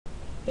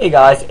Hey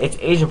guys, it's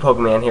Asian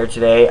Pokemon here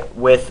today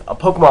with a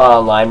Pokemon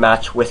Online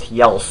match with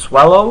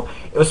YellowSwellow.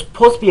 It was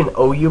supposed to be an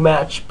OU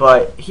match,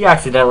 but he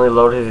accidentally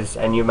loaded his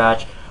NU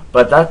match.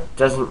 But that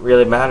doesn't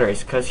really matter,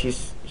 because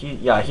he's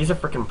a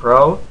freaking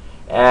pro,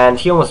 and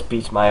he almost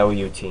beats my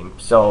OU team.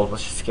 So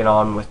let's just get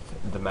on with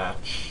the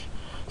match.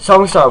 So I'm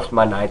gonna start with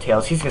my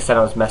Ninetales. He's gonna send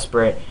out his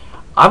Mesprit.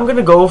 I'm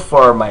gonna go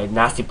for my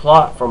Nasty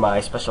Plot for my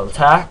special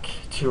attack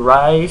to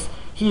rise.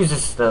 He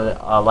uses the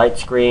light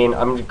screen.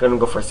 I'm going to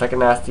go for a second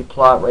Nasty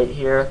Plot right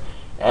here.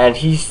 And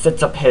he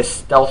sets up his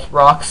Stealth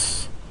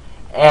Rocks.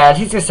 And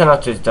he's going to send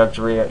out his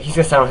Dugtrio. He's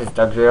going to send out his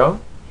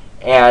Dugtrio.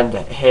 And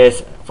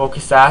his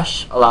Focus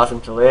Sash allows him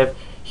to live.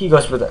 He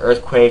goes for the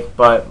Earthquake,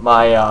 but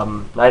my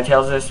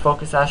Ninetales is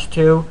Focus Sash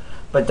too.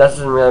 But that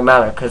doesn't really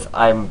matter because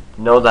I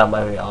know that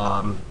my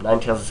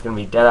Ninetales is going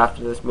to be dead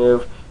after this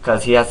move.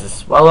 Because he has his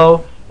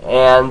Swellow.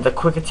 And the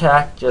Quick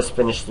Attack just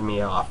finished me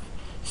off.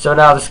 So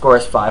now the score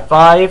is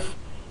 5-5.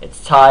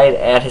 It's tied,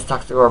 and his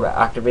Toxic Orb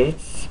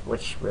activates,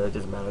 which really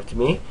doesn't matter to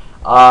me.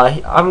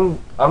 I'm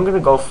gonna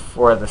go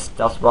for the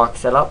Stealth Rock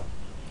setup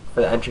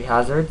for the entry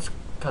hazards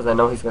because I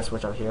know he's gonna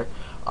switch out here.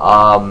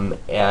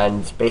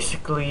 And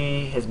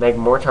basically his Mega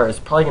Mortar is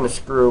probably gonna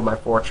screw my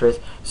Fortress.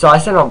 So I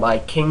sent out my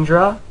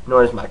Kingdra,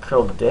 known as my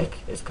Curled Dick,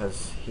 is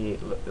because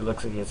it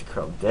looks like he has a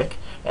curled dick,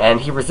 and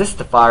he resists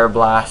the Fire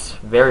Blast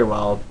very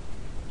well.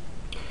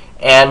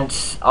 And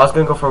I was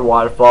going to go for a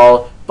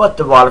Waterfall, but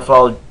the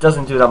Waterfall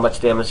doesn't do that much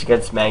damage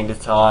against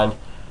Magneton.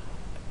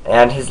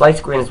 And his Light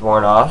Screen is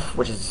worn off,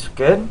 which is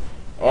good.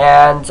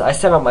 And I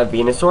sent out my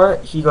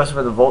Venusaur. He goes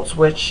for the Volt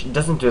Switch. It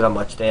doesn't do that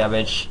much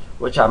damage,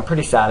 which I'm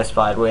pretty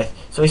satisfied with.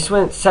 So he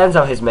sends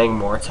out his Mega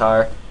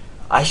Mortar.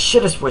 I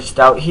should have switched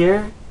out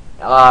here.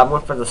 I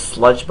went for the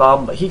Sludge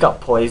Bomb, but he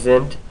got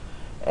poisoned.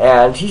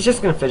 And he's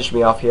just going to finish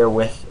me off here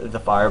with the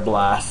Fire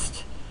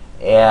Blast.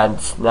 And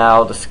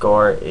now the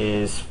score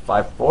is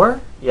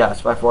 5-4. Yeah,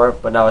 it's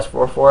 5-4, but now it's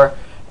 4-4.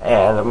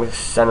 And I'm going to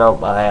send out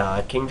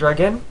my Kingdra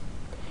again.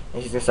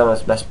 And he's going to send out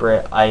his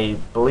Mesprit. I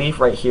believe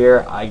right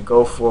here I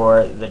go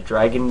for the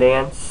Dragon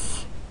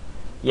Dance.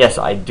 Yes,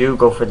 I do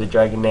go for the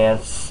Dragon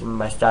Dance.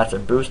 My stats are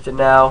boosted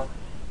now.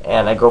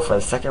 And I go for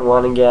the second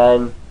one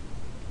again.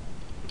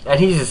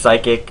 And he's a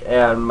Psychic,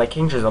 and my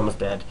Kingdra's almost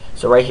dead.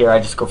 So right here I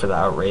just go for the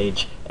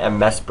Outrage,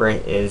 and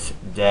Mesprit is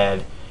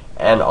dead.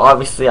 And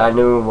obviously I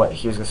knew what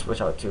he was going to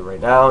switch out to right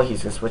now.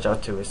 He's going to switch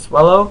out to his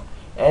Swellow.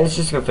 And it's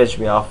just going to finish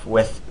me off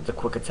with the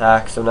Quick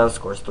Attack. So now the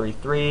score is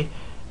 3-3.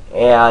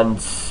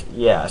 And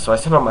yeah, so I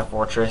sent out my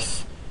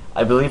Fortress.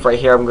 I believe right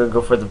here I'm going to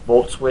go for the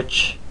Volt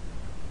Switch.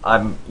 I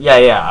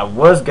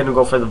was going to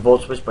go for the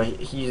Volt Switch, but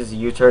he uses a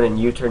U-turn and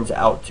U-turns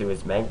out to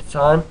his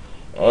Magneton.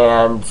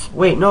 And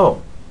wait,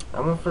 no. I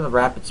went for the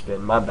Rapid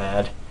Spin, my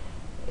bad.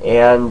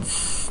 And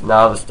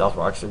now the Stealth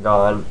Rocks are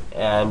gone.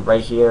 And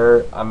right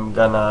here, I'm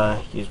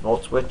gonna use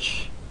Volt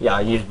Switch. Yeah,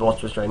 I use Volt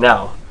Switch right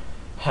now.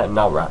 And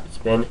not Rapid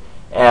Spin.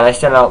 And I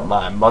send out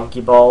my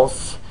Monkey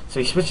Balls. So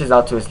he switches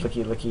out to his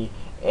Licky Licky.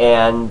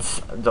 And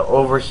the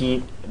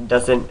Overheat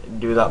doesn't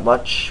do that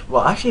much.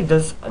 Well, actually it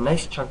does a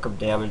nice chunk of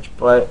damage.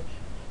 But,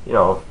 you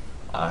know,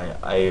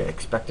 I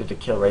expected to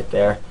kill right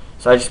there.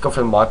 So I just go for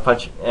the Mach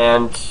Punch.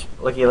 And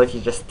Licky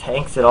Licky just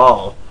tanks it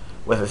all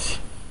with his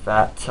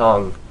fat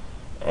tongue.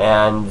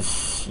 And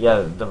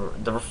yeah,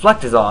 the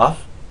Reflect is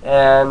off,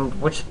 and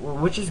which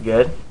is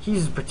good. He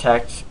uses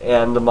Protect,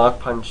 and the Mach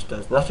Punch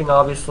does nothing,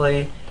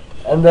 obviously.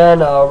 And then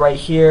right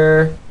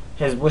here,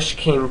 his wish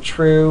came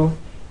true,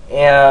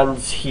 and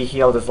he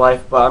healed his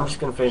life. But I'm just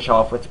gonna finish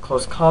off with the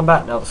Close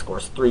Combat. Now the score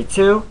is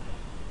 3-2.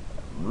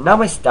 Now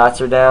my stats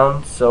are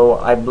down, so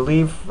I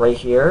believe right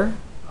here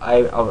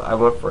I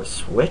went for a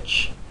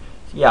switch.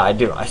 Yeah, I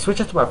do. I switch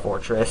out to my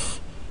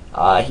Fortress.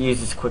 He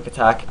uses Quick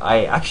Attack.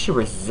 I actually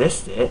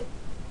resist it,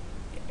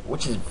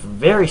 which is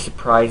very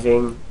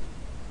surprising.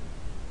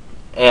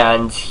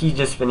 And he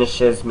just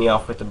finishes me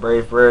off with the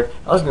Brave Bird.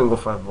 I was going to go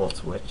for a Volt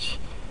Switch,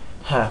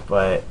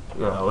 but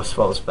you know, it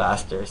was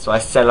faster. So I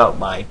set up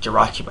my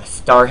Jirachi by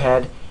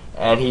Starhead,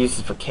 and he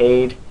uses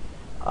Facade.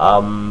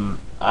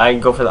 I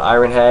go for the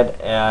Iron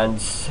Head,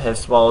 and his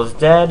Swallow is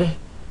dead.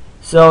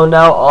 So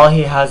now all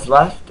he has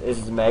left is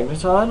his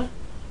Magneton.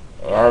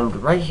 And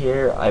right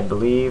here, I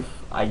believe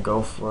I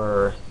go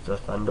for the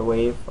Thunder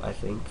Wave, I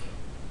think.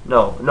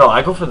 No,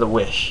 I go for the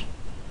Wish.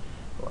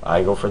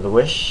 I go for the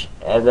Wish,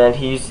 and then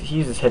he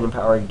uses Hidden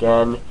Power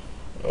again,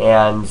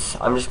 and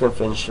I'm just gonna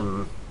finish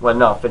him. Well,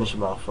 not finish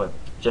him off, but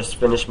just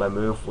finish my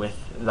move with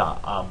the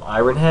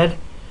Iron Head.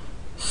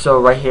 So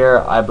right here,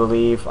 I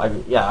believe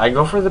I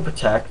go for the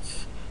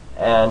Protect,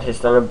 and his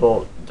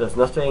Thunderbolt does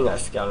nothing. I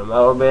scout him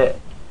out a bit,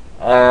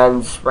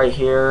 and right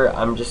here,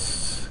 I'm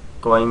just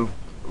going.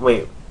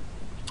 Wait,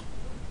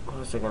 what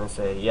was I gonna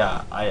say?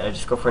 Yeah, I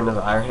just go for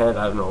another Iron Head.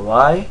 I don't know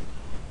why.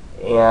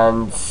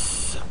 And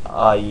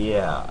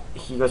yeah,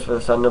 he goes for the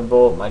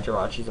Thunderbolt. My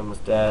Jirachi's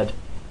almost dead,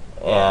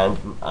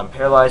 and I'm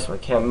paralyzed, so I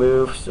can't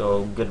move.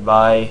 So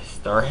goodbye,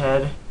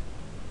 Starhead.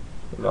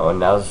 You know, and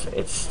now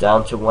it's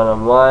down to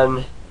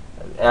 1-on-1.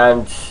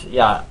 And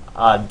yeah,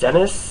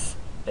 Dennis.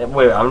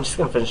 Wait, I'm just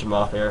gonna finish him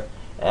off here.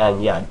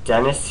 And yeah,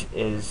 Dennis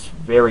is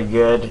very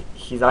good.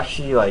 He's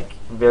actually like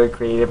very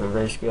creative and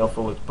very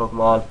skillful with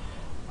Pokemon.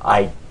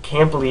 I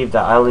can't believe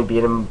that I only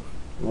beat him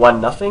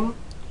 1-0.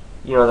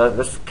 You know,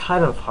 that's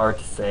kind of hard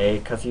to say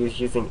because he was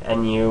using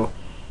NU,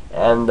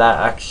 and that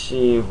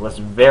actually was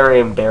very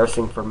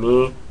embarrassing for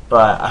me.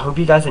 But I hope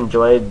you guys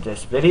enjoyed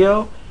this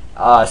video.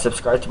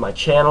 Subscribe to my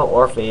channel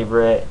or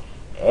favorite,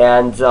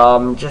 and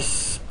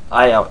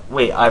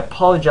I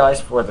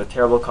apologize for the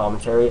terrible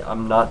commentary.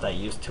 I'm not that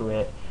used to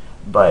it,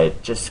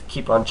 but just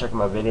keep on checking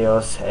my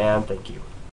videos, and thank you.